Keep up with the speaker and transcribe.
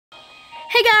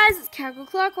Hey guys, it's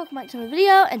gamergrlC. Welcome back to my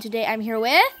video, and today I'm here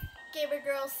with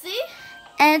gamergrlC.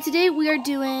 And today we are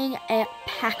doing a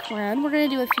pack run. We're gonna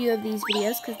do a few of these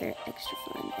videos because they're extra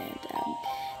fun, and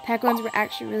pack runs were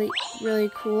actually really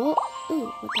cool.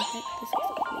 Ooh, what the heck? This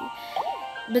looks like me.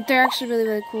 But they're actually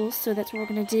really cool, so that's what we're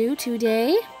gonna do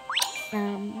today.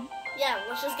 Yeah,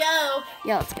 let's just go.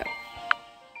 Yeah, let's go.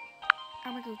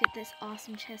 I'm gonna go get this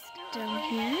awesome chest down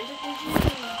here.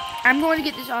 I'm going to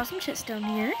get this awesome chest down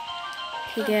here.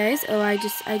 Okay, guys. Oh, I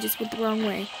just went the wrong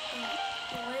way.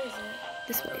 Where is it?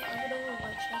 This way. I don't know where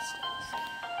my chest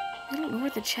is. You don't know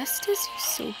where the chest is?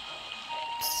 You're so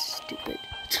stupid.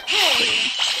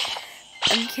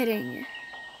 I'm kidding.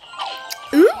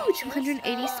 Ooh,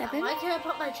 287. Why can't I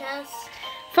put my chest?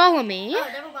 Follow me. Oh,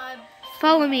 never mind.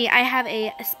 Follow me. I have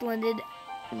a splendid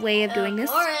way of doing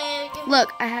this. Boring.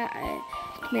 Look, I have.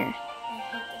 Come here. I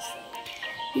hate this thing.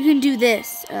 You can do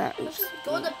this. Let's Oops. just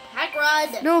go on the pack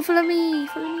ride. No, follow me.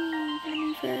 Follow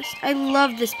me first. I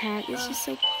love this pack. It's just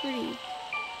so pretty.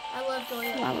 I love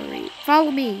going Flowery. Follow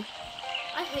me.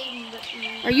 I hate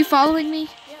it. Are you following me?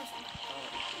 Yes, I'm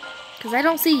following. Because I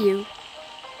don't see you.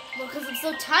 Well, because I'm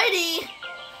so tiny.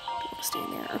 Stay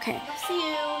in there. Okay. I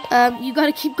see you. You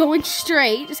gotta keep going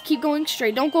straight. Just keep going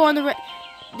straight. Don't go on the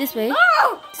this way.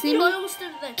 Oh! See me? I almost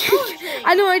did that.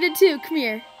 I know I did too. Come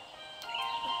here.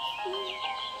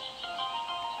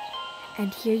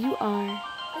 And here you are.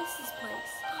 What is this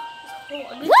place?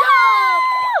 Good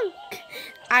Woo!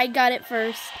 I got it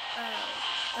first.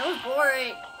 That was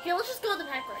boring. Here, let's just go on the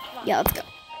pack run. Come on. Yeah, let's go.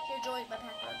 Here, join my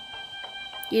pack run.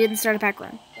 You didn't start a pack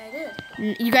run. Yeah, I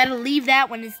did. You gotta leave that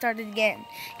when it started again.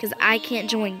 Because I can't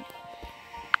join.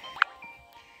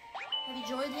 Have you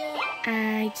joined yet?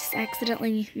 I just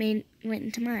accidentally went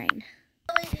into mine.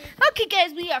 Okay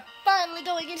guys, we are finally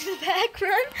going into the pack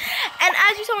run. And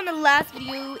as you saw in the last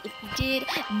video, if you did,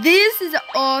 this is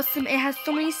awesome. It has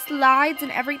so many slides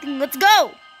and everything. Let's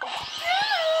go!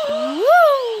 Woo!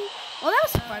 Oh, that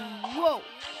was fun. Whoa.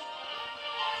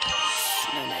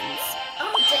 Snowmans.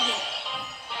 Oh, dang it.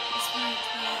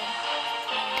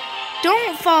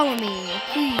 Don't follow me,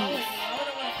 please.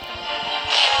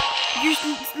 You're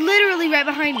literally right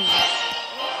behind me.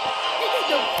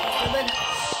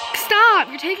 Stop!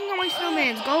 You're taking all my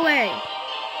snowmans. Go away.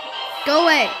 Go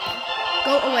away.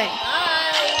 Go away.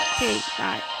 Bye. Okay,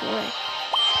 bye. Go away.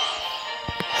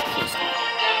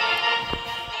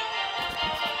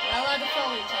 We're allowed to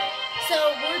follow each other. So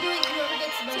we're doing whoever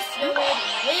gets the most snowman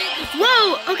wins.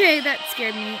 Whoa! Okay, that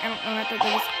scared me. I don't know. I thought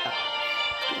that was.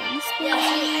 Yeah,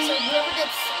 so whoever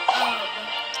gets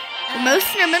the most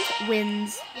snowmen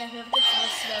wins. Yeah, whoever gets the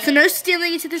most snowman. So no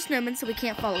stealing into the snowmen, so we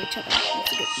can't follow each other.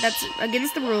 That's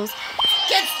against the rules.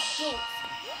 Against the rules.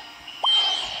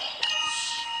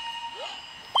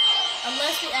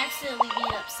 Unless we accidentally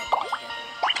meet up somewhere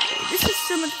together. This is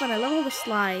so much fun. I love all the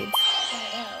slides. I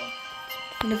know.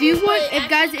 And if you want,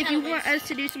 if you want us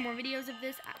to do some more videos of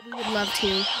this, we would love to.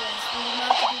 Yes, we would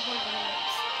love to do more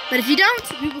videos. But if you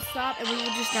don't, we will stop and we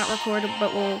will just not record them,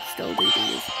 but we'll still do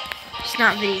these. Just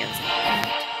not videos.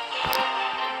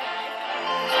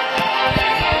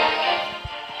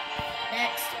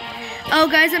 Next. Oh,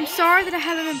 guys, I'm sorry that I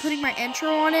haven't been putting my intro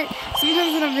on it.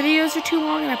 Sometimes when the videos are too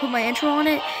long and I put my intro on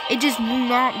it, it just will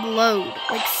not load.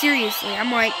 Like, seriously.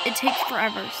 I'm like, it takes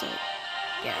forever, so,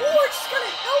 yeah. Ooh, I just got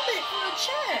a helmet for a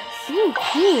chest. Ooh,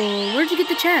 cool. Where'd you get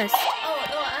the chest? Oh,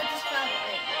 no, I just found it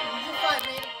right here. You can find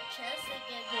random chests and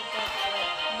get good guns,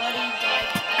 like muddy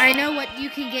diamonds. I know what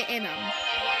you can get in them.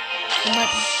 I'm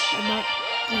not,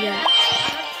 yeah.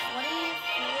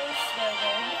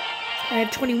 I have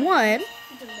 24 snowmen. I have 21. You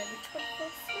delivered 24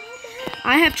 snowmen. I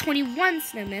have 21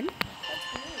 snowmen.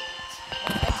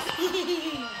 That's huge.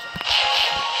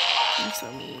 You're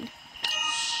so mean.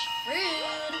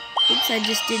 Rude. Oops, I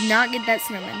just did not get that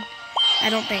snowman. I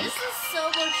don't think. This is so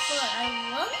much fun. I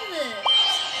love this.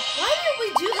 Why didn't we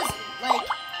do this like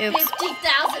Oops.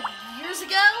 50,000 years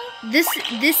ago? This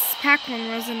pack one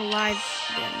wasn't alive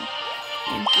then.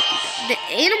 The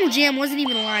Animal Jam wasn't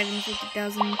even alive in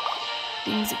 50,000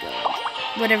 things ago.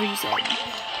 Whatever you said.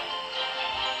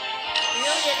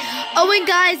 Oh, and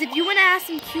guys, if you want to ask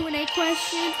some Q&A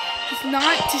questions, just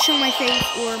not to show my face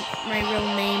or my real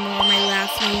name or my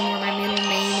last name or my middle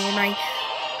name or my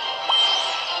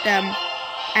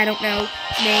I don't know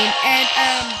name. And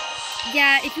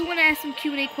yeah, if you want to ask some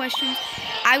Q&A questions,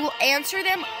 I will answer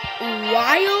them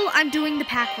while I'm doing the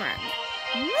pack run.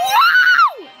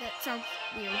 Wow! That sounds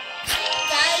weird.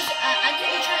 Guys, I'm going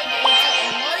to be trying to answer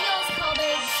a lot of y'all's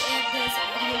comments in this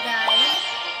video, guys.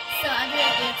 So I'm going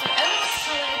to answer everyone's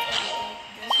comments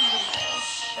in this video.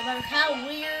 No matter how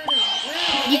weird or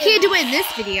rude You can't do it in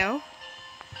this video.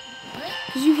 What?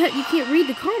 Because you can't read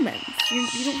the comments.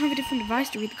 You don't have a different device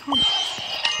to read the comments.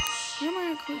 Why am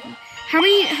I not clicking? How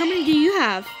many do you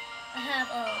have? I have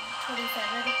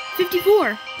 27.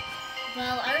 54.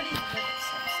 Well, I already delivered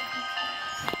some.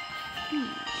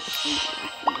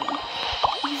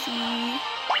 Easy.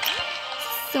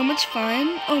 So much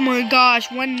fun. Oh my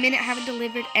gosh, 1 minute, haven't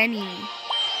delivered any.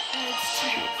 It's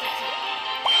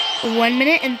 1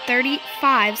 minute and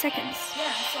 35 seconds.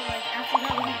 Yeah, so like after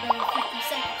that we have another 50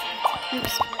 seconds.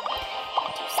 Oops.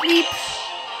 Sleep.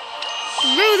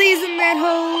 Throw these in that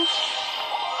hole.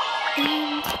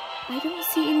 And I don't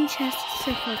see any chests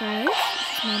so far, guys.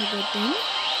 This is not a good thing.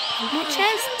 We got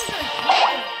chests.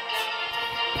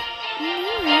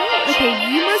 Okay,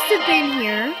 you must have been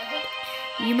here.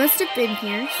 You must have been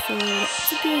here, so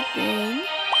that's a good thing.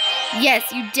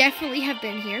 Yes, you definitely have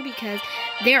been here because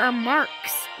there are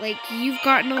marks. Like, you've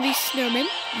gotten all these snowmen.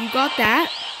 You got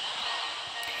that.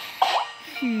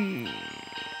 Can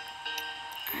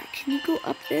you go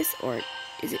up this, or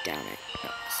is it down it? No,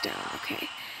 it's down. Okay.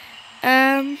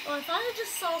 Oh, I thought I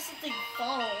just saw something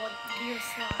fall like near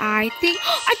slide. I think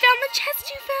I found the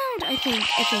chest you found. I think.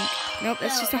 Nope,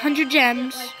 that's just 100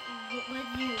 gems. Like when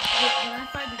I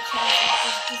find the chest, it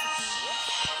just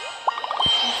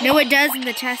disappears. No, it does, and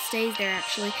the chest stays there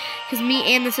actually, because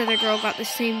me and this other girl got the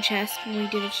same chest when we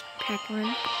did a pack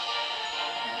run.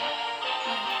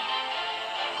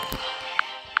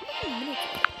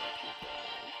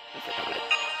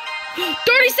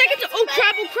 30 seconds! Oh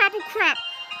crap, oh crap, oh crap!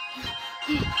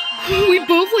 We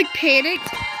both like panicked.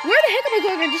 Where the heck am I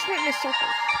going? I just went in a circle.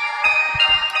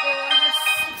 Oh, I have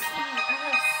 60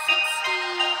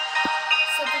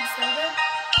 something snowmen.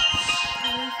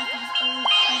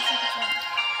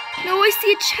 No, I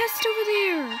see a chest over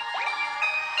there.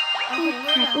 Oh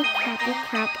crap, oh crap, oh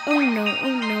crap. Oh no,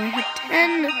 I have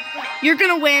 10. You're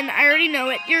gonna win. I already know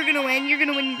it. You're gonna win. You're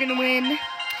gonna win.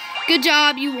 Good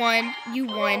job, you won.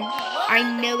 I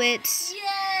know it.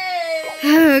 Yay!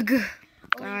 Ugh.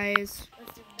 Guys,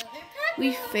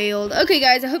 we failed. Okay,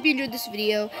 guys, I hope you enjoyed this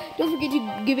video. Don't forget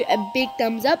to give it a big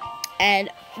thumbs up. And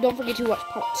don't forget to watch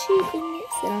part 2 in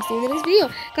this. And I'll see you in the next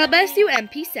video. God bless you and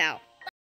peace out.